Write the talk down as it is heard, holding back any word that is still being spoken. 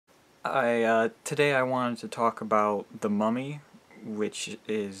Today I wanted to talk about The Mummy, which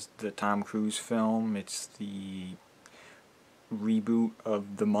is the Tom Cruise film. It's the reboot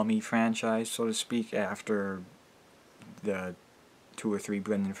of the Mummy franchise, so to speak, after the two or three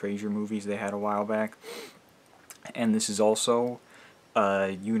Brendan Fraser movies they had a while back. And this is also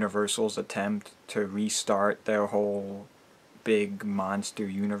Universal's attempt to restart their whole big monster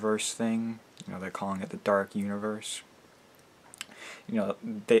universe thing. They're calling it the Dark Universe. You know,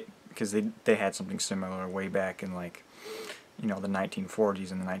 they because they had something similar way back in the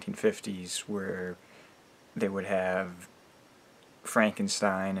 1940s and the 1950s, where they would have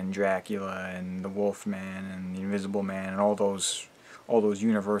Frankenstein and Dracula and the Wolfman and the Invisible Man and all those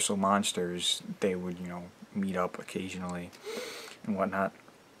Universal monsters. They would meet up occasionally and whatnot.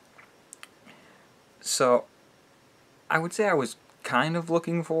 So I would say I was kind of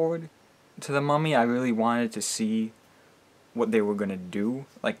looking forward to the Mummy. I really wanted to see what they were gonna do.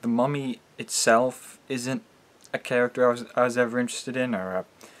 Like, the Mummy itself isn't a character I was ever interested in, or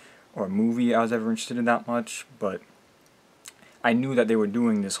a movie I was ever interested in that much, but I knew that they were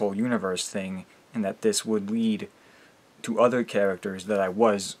doing this whole universe thing, and that this would lead to other characters that I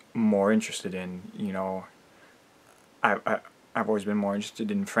was more interested in. I've always been more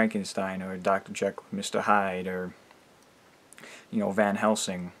interested in Frankenstein, or Dr. Jekyll, Mr. Hyde, or Van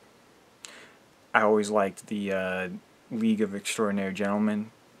Helsing. I always liked the League of Extraordinary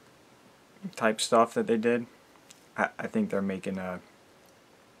Gentlemen type stuff that they did. I think they're making a.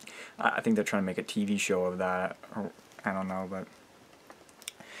 I think they're trying to make a TV show of that. Or, I don't know, but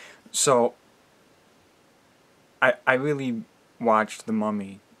so I really watched The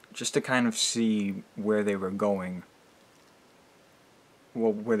Mummy just to kind of see where they were going.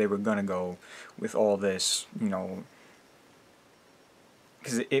 Well, where they were gonna go with all this,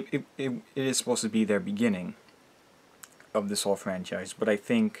 because it is supposed to be their beginning of this whole franchise. But I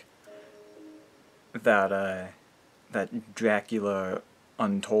think that that Dracula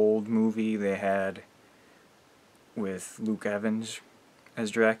Untold movie they had with Luke Evans as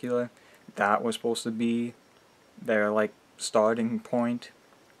Dracula, that was supposed to be their starting point,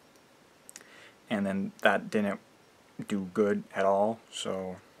 and then that didn't do good at all,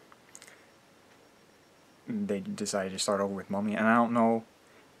 so they decided to start over with Mummy. And I don't know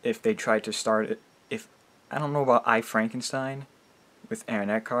if they tried to start it, if I don't know about I, Frankenstein with Aaron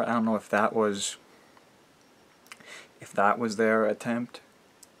Eckhart. I don't know if that was their attempt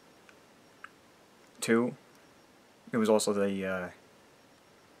too. It was also the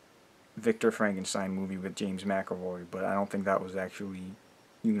Victor Frankenstein movie with James McAvoy, but I don't think that was actually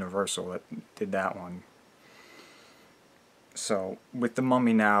Universal that did that one. So with the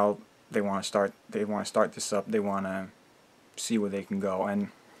Mummy now, they want to start. They want to start this up. They want to see where they can go. And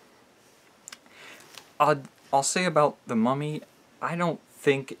I'll say about the Mummy, I don't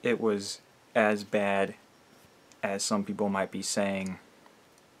think it was as bad as some people might be saying.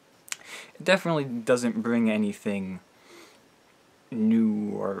 It definitely doesn't bring anything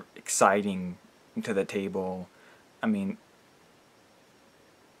new or exciting to the table. I mean,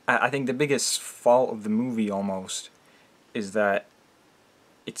 I think the biggest fault of the movie almost is that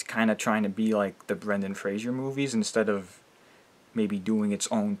it's kind of trying to be like the Brendan Fraser movies instead of maybe doing its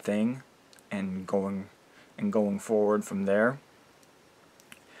own thing and going forward from there.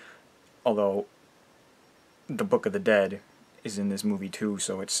 Although the Book of the Dead is in this movie too,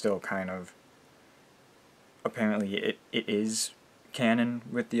 so it's still kind of, apparently it is canon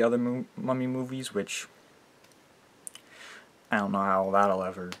with the other Mummy movies, which I don't know how that'll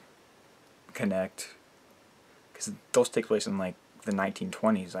ever connect, because those take place in the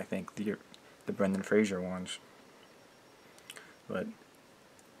 1920s, I think, the Brendan Fraser ones. But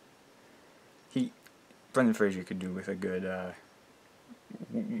Brendan Fraser could do with a good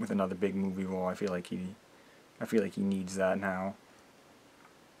with another big movie role. I feel like he needs that now.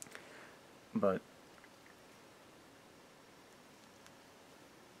 But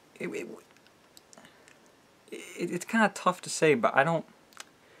it's kind of tough to say, but I don't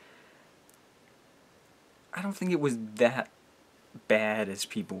think it was that bad as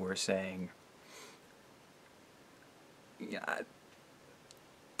people were saying. Yeah,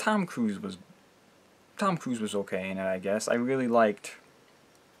 Tom Cruise was okay in it, I guess. I really liked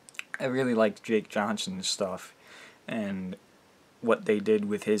Jake Johnson's stuff and what they did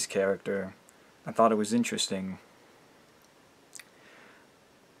with his character. I thought it was interesting.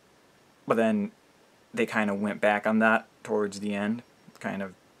 But then they kind of went back on that towards the end, kind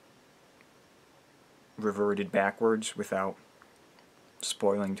of reverted backwards without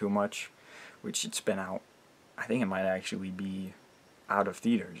spoiling too much, which it's been out. I think it might actually be out of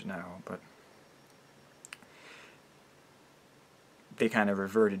theaters now, but they kind of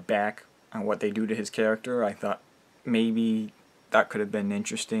reverted back on what they do to his character. I thought maybe that could have been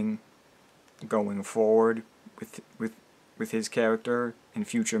interesting going forward with his character in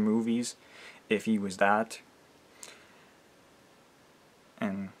future movies, if he was that.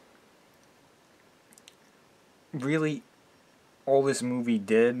 And really, all this movie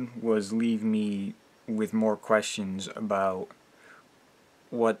did was leave me with more questions about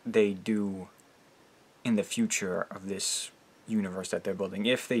what they do in the future of this universe that they're building,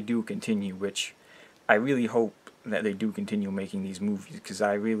 if they do continue, which I really hope that they do continue making these movies, because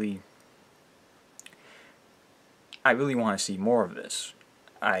I really want to see more of this.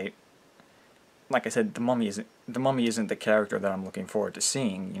 Like I said, the Mummy isn't the character that I'm looking forward to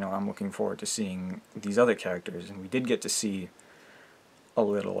seeing. You know, I'm looking forward to seeing these other characters, and we did get to see a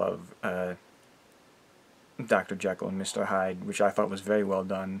little of Dr. Jekyll and Mr. Hyde, which I thought was very well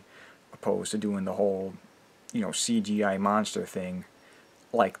done, opposed to doing the whole, you know, CGI monster thing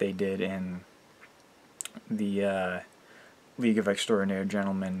like they did in the League of Extraordinary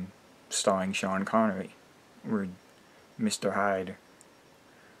Gentlemen starring Sean Connery, where Mr. Hyde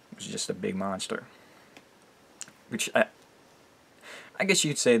was just a big monster. Which I guess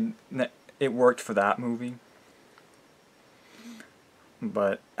you'd say that it worked for that movie.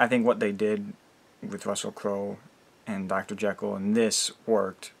 But I think what they did with Russell Crowe and Dr. Jekyll and this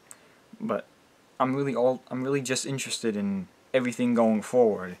worked. But I'm really just interested in everything going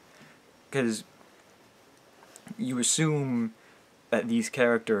forward, because you assume that these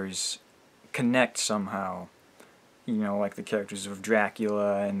characters connect somehow. You know, like the characters of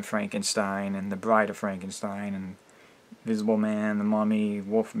Dracula and Frankenstein and the Bride of Frankenstein and Invisible Man, the Mummy,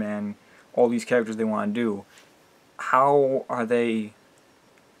 Wolfman, all these characters they want to do. How are they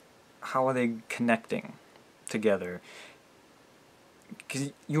connecting together?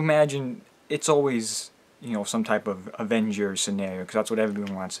 Because you imagine it's always, you know, some type of Avengers scenario, because that's what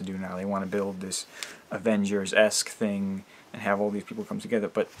everyone wants to do now. They want to build this Avengers-esque thing and have all these people come together.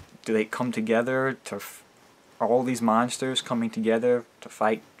 But do they come together to... Are all these monsters coming together to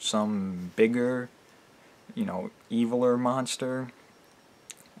fight some bigger, you know, eviler monster?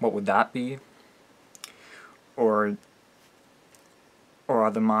 What would that be? Or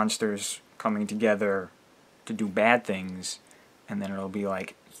are the monsters coming together to do bad things, and then it'll be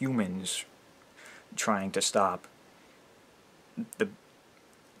like humans trying to stop the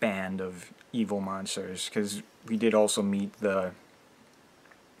band of evil monsters? Because we did also meet the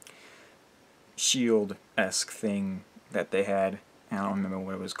S.H.I.E.L.D.-esque thing that they had. I don't remember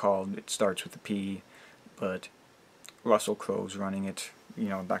what it was called. It starts with a P, but Russell Crowe's running it. You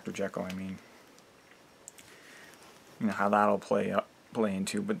know, Dr. Jekyll, I mean. You know, how that'll play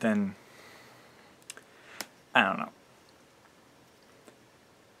into, but then, I don't know.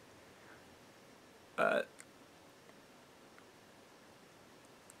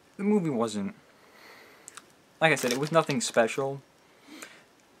 The movie wasn't, like I said, it was nothing special.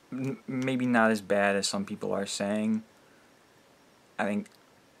 Maybe not as bad as some people are saying. I think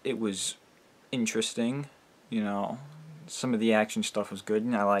it was interesting, you know. Some of the action stuff was good,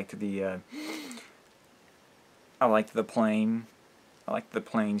 and I liked the plane. I liked the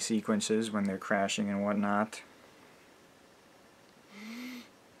plane sequences when they're crashing and whatnot.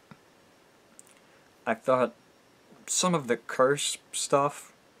 I thought some of the curse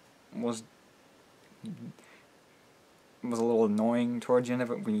stuff was a little annoying towards the end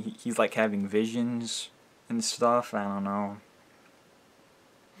of it, when he's like having visions and stuff. I don't know.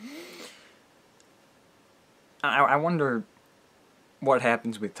 I wonder what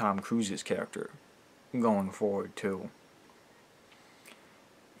happens with Tom Cruise's character going forward too,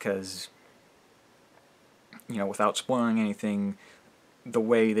 because, you know, without spoiling anything, the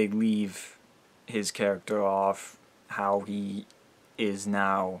way they leave his character off, how he is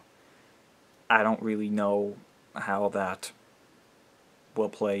now, I don't really know how that will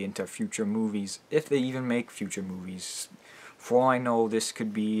play into future movies, if they even make future movies. For all I know, this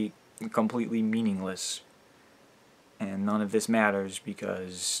could be completely meaningless, and none of this matters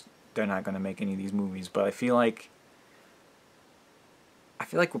because they're not going to make any of these movies. But I feel like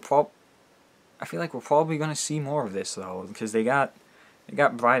we're probably going to see more of this though, because they got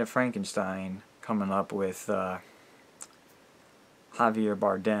Bride of Frankenstein coming up with Javier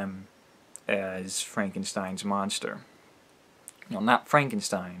Bardem as Frankenstein's monster. No, not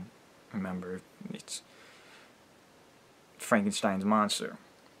Frankenstein, remember, it's Frankenstein's monster.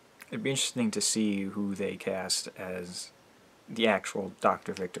 It'd be interesting to see who they cast as the actual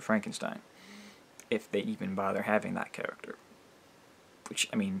Dr. Victor Frankenstein, if they even bother having that character. Which,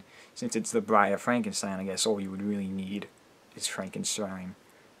 I mean, since it's the Bride of Frankenstein, I guess all you would really need is Frankenstein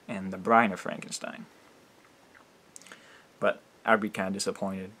and the Bride of Frankenstein. But I'd be kind of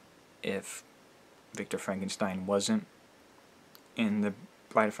disappointed if Victor Frankenstein wasn't in the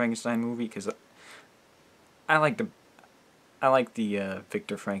Bride of Frankenstein movie, because I like the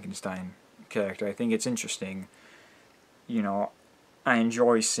Victor Frankenstein character. I think it's interesting. You know, I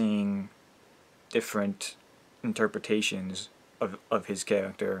enjoy seeing different interpretations of his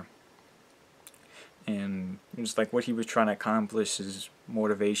character, and just like what he was trying to accomplish, his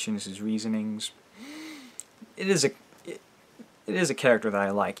motivations, his reasonings. It is a it is a character that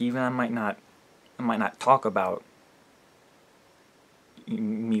I like. Even I might not talk about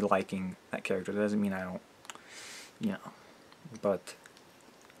me liking that character. That doesn't mean I don't, you know. But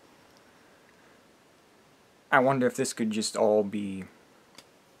I wonder if this could just all be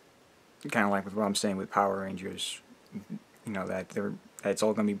kind of like with what I'm saying with Power Rangers. You know, that it's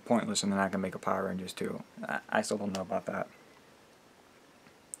all going to be pointless and they're not going to make a Power Rangers 2. I still don't know about that.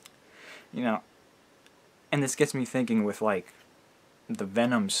 You know, and this gets me thinking with like the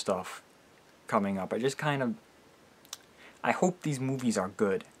Venom stuff coming up. I hope these movies are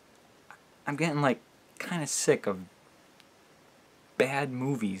good. I'm getting like kind of sick of bad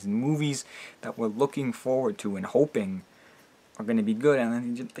movies that we're looking forward to and hoping are going to be good, and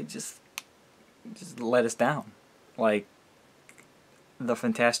then they just let us down. Like the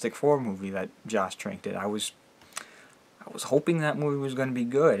Fantastic Four movie that Josh Trank did. I was hoping that movie was going to be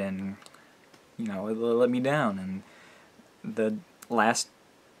good, and you know, it let me down. And the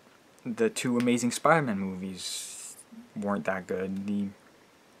two Amazing Spider-Man movies weren't that good.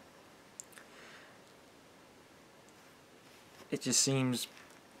 It just seems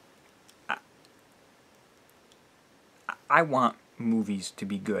I want movies to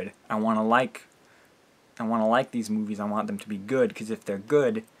be good. I want to like these movies. I want them to be good, because if they're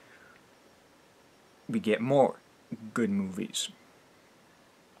good, we get more good movies.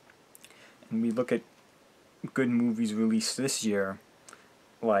 And we look at good movies released this year,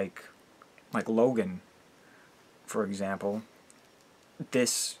 like Logan, for example. A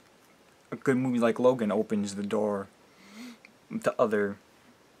good movie like Logan opens the door to other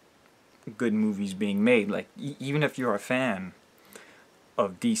good movies being made. Like, even if you're a fan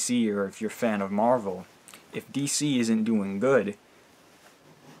of DC, or if you're a fan of Marvel, if DC isn't doing good,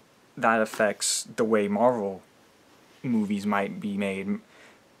 that affects the way Marvel movies might be made.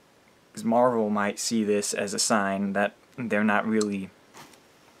 Because Marvel might see this as a sign that they're not really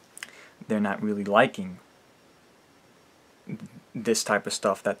liking this type of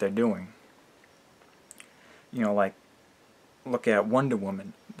stuff that they're doing. You know, like, look at Wonder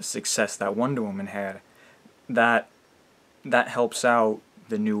Woman, the success that Wonder Woman had. That helps out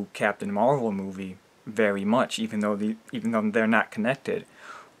the new Captain Marvel movie very much, even though they're not connected.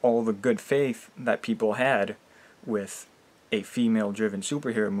 All the good faith that people had with a female-driven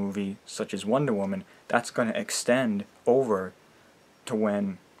superhero movie such as Wonder Woman, that's going to extend over to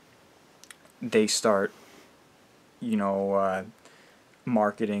when they start, you know,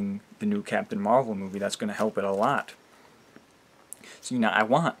 marketing the new Captain Marvel movie. That's going to help it a lot. So, you know, I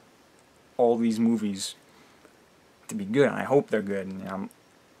want all these movies to be good, and I hope they're good. And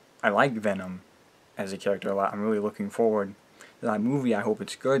I like Venom as a character a lot. I'm really looking forward to that movie. I hope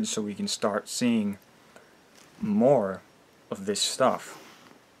it's good, so we can start seeing more of this stuff.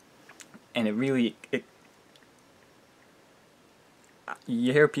 And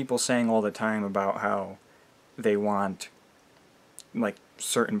you hear people saying all the time about how they want, like,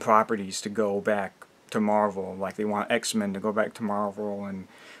 certain properties to go back to Marvel. Like, they want X-Men to go back to Marvel, and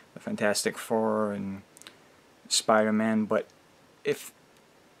the Fantastic Four, and Spider-Man. But if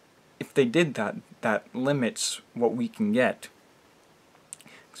they did that, that limits what we can get.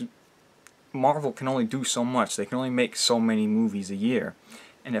 'Cause Marvel can only do so much. They can only make so many movies a year.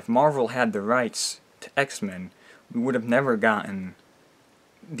 And if Marvel had the rights to X-Men, we would have never gotten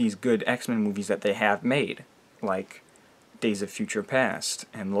these good X-Men movies that they have made, like Days of Future Past,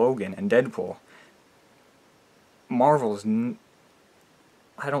 and Logan, and Deadpool.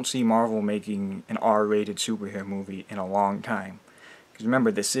 I don't see Marvel making an R-rated superhero movie in a long time. Because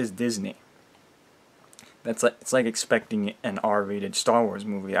remember, this is Disney. It's like expecting an R-rated Star Wars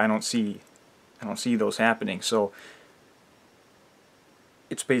movie. I don't see those happening. So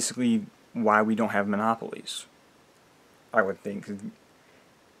it's basically why we don't have monopolies, I would think.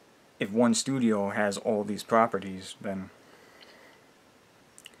 If one studio has all these properties, then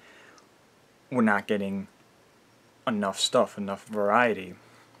we're not getting enough stuff, enough variety.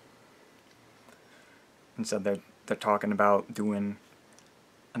 And so they're talking about doing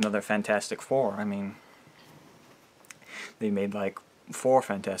another Fantastic Four. I mean, they made like 4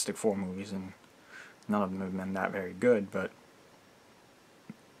 Fantastic Four movies, and none of them have been that very good, but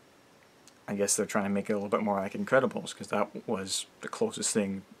I guess they're trying to make it a little bit more like Incredibles, because that was the closest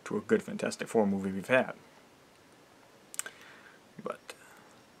thing to a good Fantastic Four movie we've had. But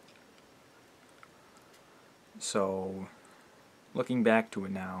so, looking back to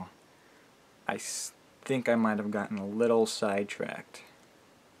it now, I think I might have gotten a little sidetracked.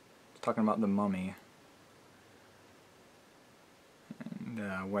 Talking about The Mummy,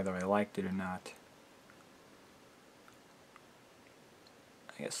 and whether I liked it or not.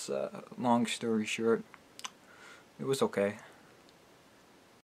 I guess, long story short, it was okay.